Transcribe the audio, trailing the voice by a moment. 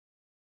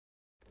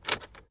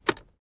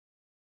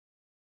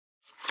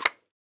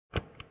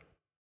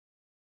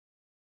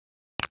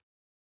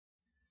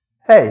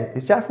Hey,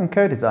 it's Jack from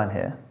Codedesign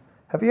here.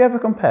 Have you ever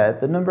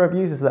compared the number of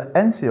users that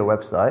enter your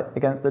website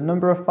against the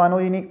number of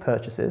final unique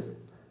purchases?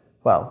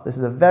 Well, this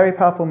is a very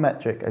powerful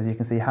metric as you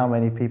can see how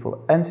many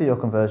people enter your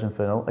conversion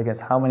funnel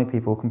against how many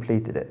people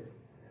completed it.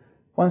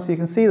 Once you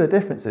can see the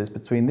differences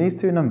between these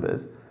two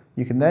numbers,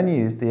 you can then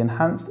use the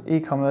enhanced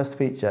e-commerce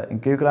feature in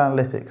Google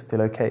Analytics to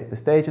locate the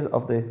stages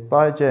of the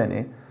buyer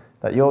journey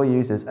that your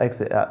users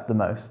exit at the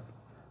most.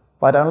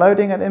 By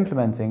downloading and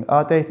implementing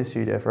our data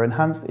studio for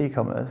enhanced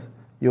e-commerce,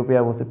 you'll be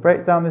able to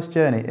break down this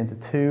journey into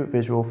two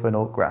visual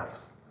funnel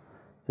graphs: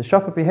 the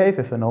shopper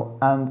behavior funnel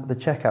and the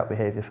checkout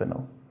behavior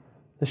funnel.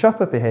 The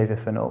shopper behavior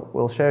funnel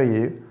will show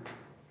you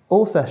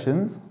all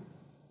sessions,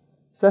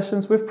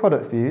 sessions with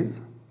product views,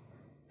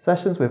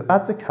 sessions with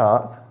add to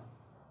cart,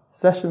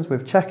 sessions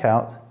with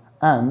checkout,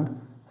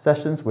 and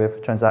sessions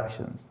with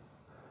transactions.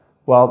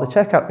 While the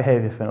checkout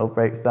behavior funnel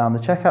breaks down the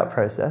checkout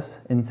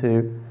process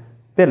into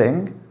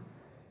billing,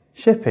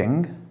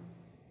 shipping,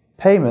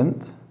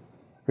 payment,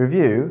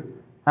 review,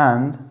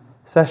 and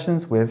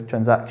sessions with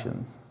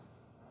transactions.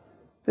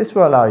 This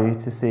will allow you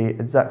to see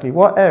exactly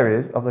what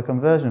areas of the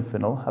conversion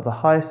funnel have the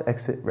highest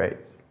exit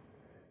rates.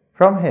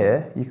 From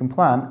here, you can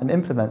plan and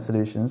implement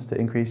solutions to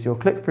increase your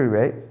click-through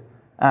rates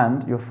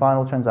and your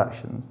final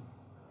transactions.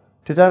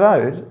 To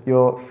download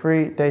your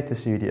free data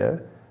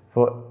studio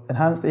for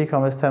enhanced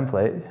e-commerce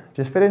template,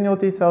 just fill in your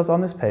details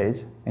on this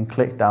page and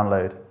click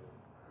download.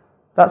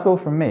 That's all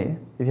from me.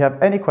 If you have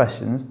any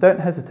questions, don't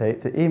hesitate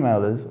to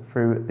email us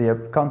through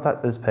the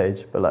Contact Us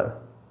page below.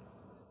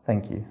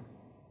 Thank you.